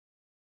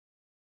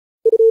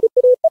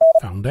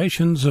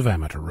Foundations of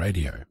Amateur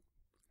Radio.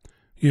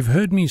 You've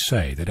heard me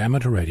say that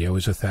amateur radio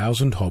is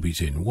 1,000 hobbies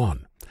in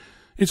one.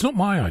 It's not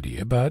my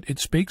idea, but it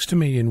speaks to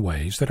me in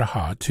ways that are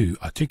hard to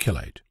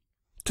articulate.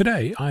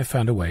 Today, I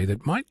found a way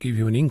that might give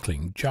you an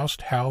inkling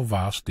just how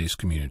vast this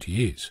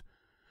community is.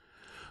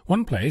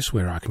 One place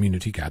where our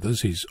community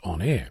gathers is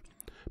on air,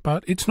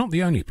 but it's not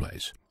the only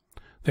place.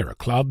 There are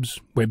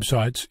clubs,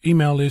 websites,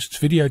 email lists,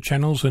 video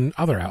channels and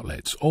other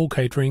outlets, all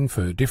catering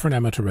for different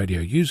amateur radio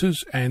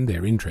users and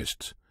their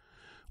interests.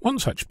 One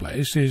such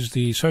place is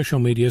the social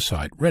media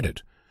site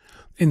Reddit.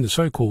 In the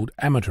so-called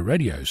amateur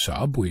radio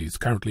sub, with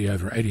currently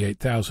over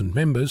 88,000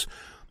 members,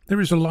 there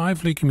is a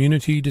lively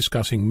community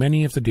discussing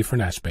many of the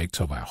different aspects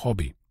of our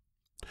hobby.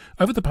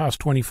 Over the past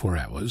 24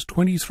 hours,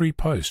 23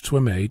 posts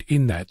were made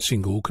in that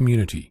single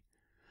community.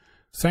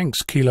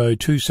 Thanks Kilo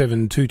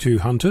 2722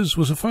 Hunters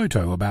was a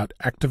photo about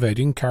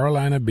activating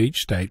Carolina Beach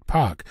State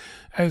Park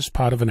as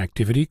part of an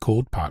activity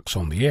called Parks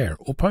on the Air,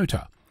 or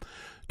POTA.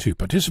 To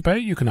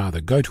participate, you can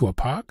either go to a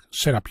park,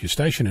 set up your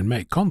station and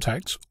make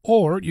contacts,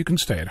 or you can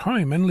stay at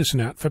home and listen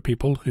out for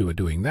people who are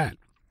doing that.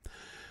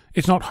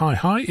 It's not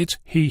hi-hi, it's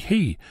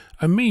hee-hee,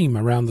 a meme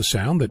around the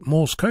sound that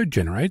Morse Code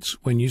generates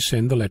when you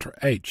send the letter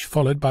H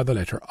followed by the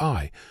letter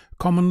I,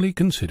 commonly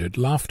considered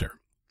laughter.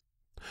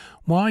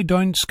 Why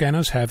don't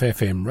scanners have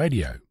FM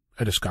radio?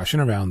 A discussion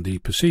around the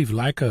perceived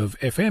lack of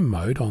FM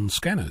mode on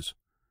scanners.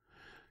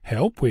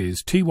 Help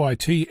with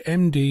TYT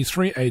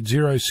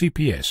MD380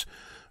 CPS,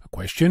 a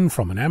question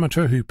from an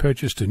amateur who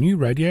purchased a new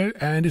radio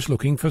and is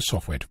looking for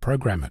software to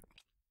program it.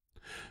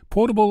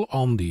 Portable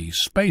on the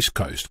Space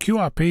Coast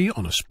QRP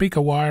on a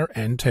speaker wire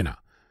antenna.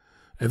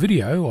 A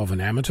video of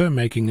an amateur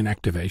making an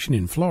activation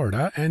in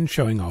Florida and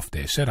showing off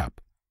their setup.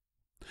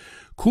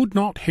 Could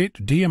not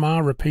hit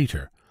DMR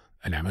repeater.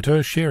 An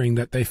amateur sharing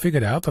that they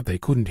figured out that they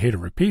couldn't hit a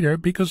repeater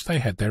because they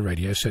had their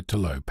radio set to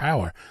low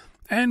power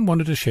and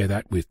wanted to share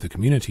that with the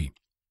community.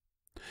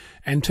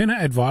 Antenna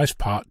Advice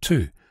Part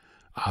 2,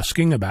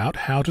 asking about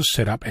how to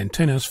set up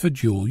antennas for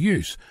dual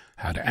use,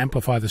 how to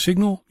amplify the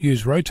signal,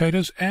 use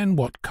rotators and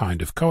what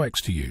kind of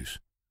coax to use.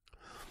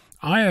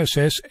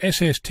 ISS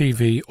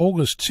SSTV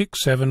August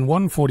 6-7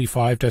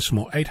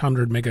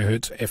 145.800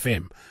 MHz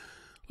FM,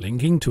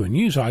 linking to a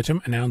news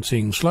item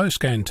announcing slow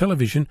scan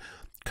television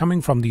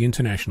coming from the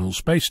International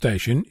Space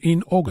Station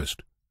in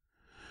August.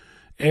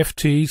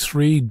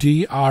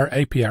 FT3DR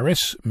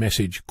APRS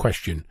message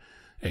question,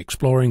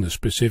 exploring the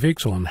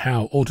specifics on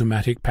how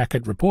Automatic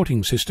Packet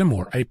Reporting System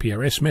or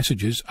APRS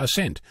messages are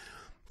sent.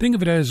 Think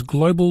of it as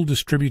global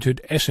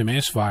distributed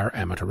SMS via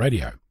amateur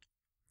radio.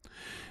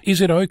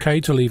 Is it okay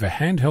to leave a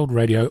handheld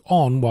radio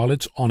on while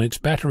it's on its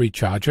battery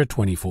charger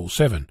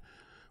 24/7?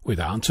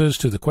 With answers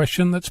to the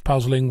question that's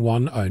puzzling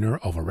one owner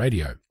of a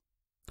radio.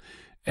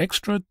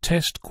 Extra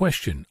test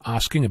question,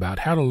 asking about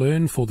how to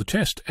learn for the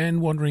test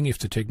and wondering if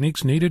the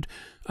techniques needed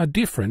are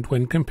different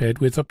when compared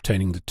with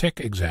obtaining the tech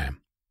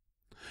exam.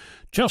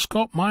 Just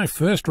got my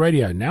first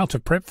radio, now to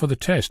prep for the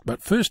test,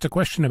 but first a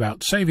question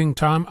about saving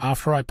time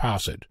after I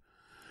pass it.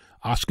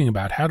 Asking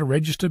about how to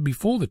register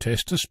before the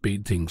test to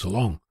speed things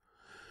along.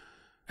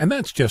 And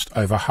that's just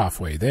over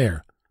halfway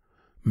there.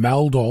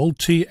 Maldol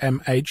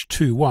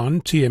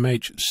TMH21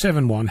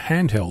 TMH71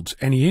 handhelds,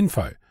 any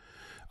info?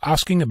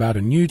 Asking about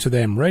a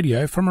new-to-them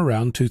radio from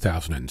around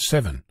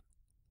 2007.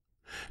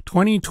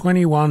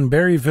 2021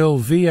 Berryville,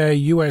 VA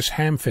US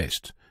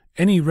Hamfest.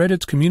 Any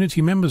Reddit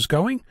community members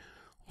going?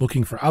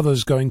 Looking for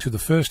others going to the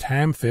first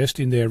Hamfest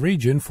in their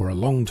region for a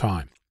long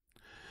time.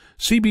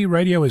 CB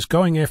radio is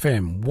going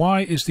FM.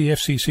 Why is the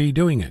FCC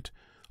doing it?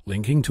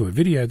 Linking to a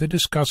video that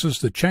discusses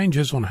the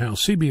changes on how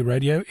CB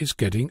radio is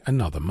getting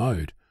another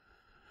mode.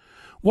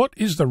 What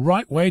is the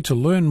right way to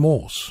learn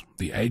Morse?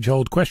 The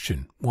age-old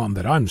question, one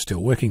that I'm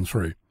still working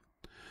through.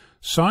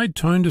 Side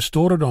tone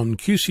distorted on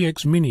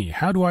QCX Mini.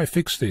 How do I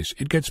fix this?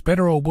 It gets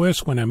better or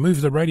worse when I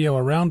move the radio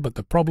around, but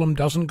the problem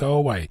doesn't go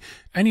away.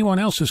 Anyone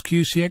else's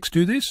QCX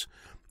do this?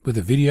 With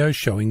a video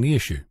showing the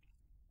issue.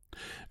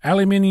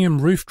 Aluminium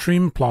roof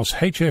trim plus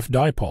HF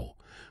dipole,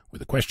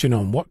 with a question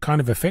on what kind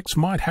of effects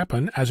might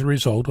happen as a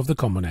result of the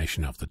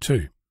combination of the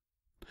two.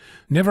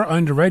 Never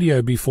owned a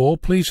radio before,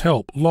 please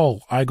help.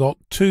 Lol, I got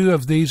 2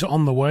 of these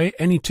on the way.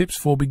 Any tips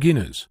for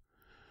beginners?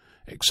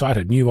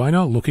 Excited new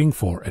owner looking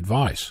for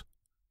advice.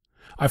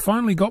 I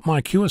finally got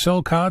my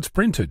QSL cards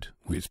printed,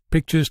 with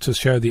pictures to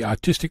show the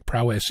artistic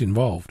prowess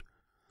involved.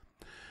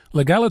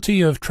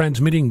 Legality of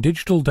transmitting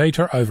digital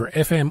data over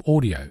FM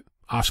audio,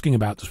 asking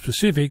about the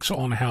specifics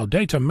on how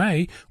data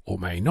may or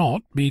may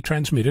not be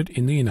transmitted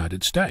in the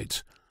United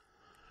States.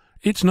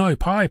 It's no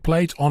pie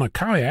plate on a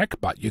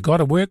kayak, but you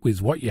gotta work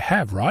with what you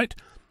have, right?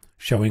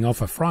 Showing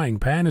off a frying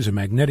pan as a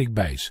magnetic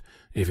base.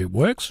 If it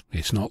works,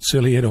 it's not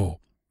silly at all.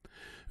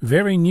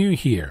 Very new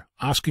here,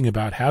 asking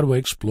about how to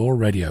explore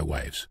radio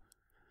waves.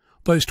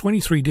 Those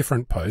 23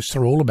 different posts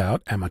are all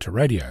about amateur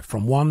radio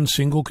from one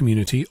single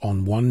community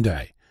on one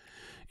day.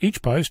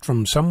 Each post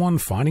from someone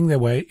finding their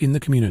way in the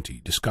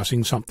community,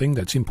 discussing something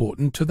that's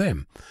important to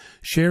them,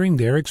 sharing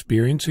their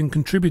experience and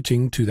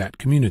contributing to that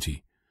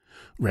community.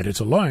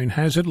 Reddit alone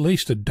has at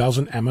least a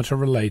dozen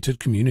amateur-related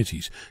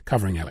communities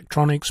covering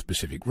electronics,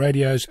 specific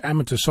radios,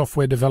 amateur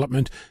software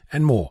development,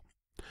 and more.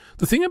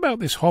 The thing about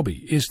this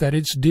hobby is that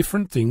it's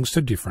different things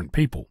to different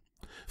people.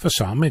 For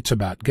some, it's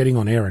about getting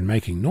on air and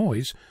making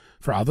noise.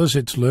 For others,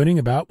 it's learning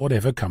about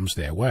whatever comes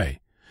their way.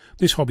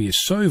 This hobby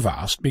is so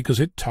vast because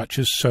it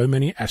touches so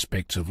many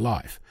aspects of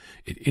life.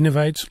 It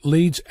innovates,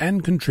 leads,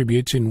 and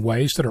contributes in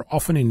ways that are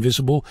often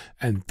invisible,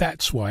 and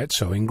that's why it's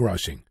so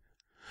engrossing.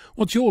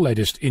 What's your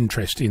latest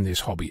interest in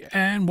this hobby,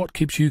 and what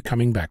keeps you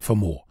coming back for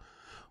more?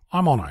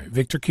 I'm Onno,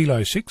 Victor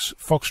Kilo 6,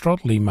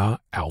 Foxtrot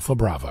Lima, Alpha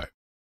Bravo.